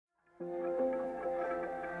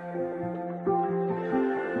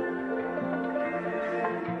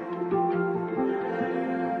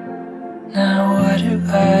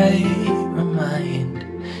I remind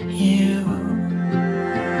you?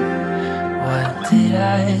 What did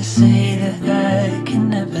I say that I can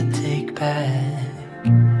never take back?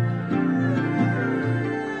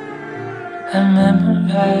 I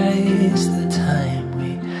memorize the time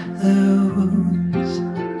we lose.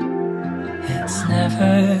 It's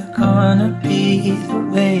never gonna be the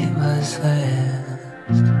way it was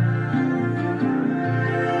last.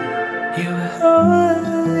 You were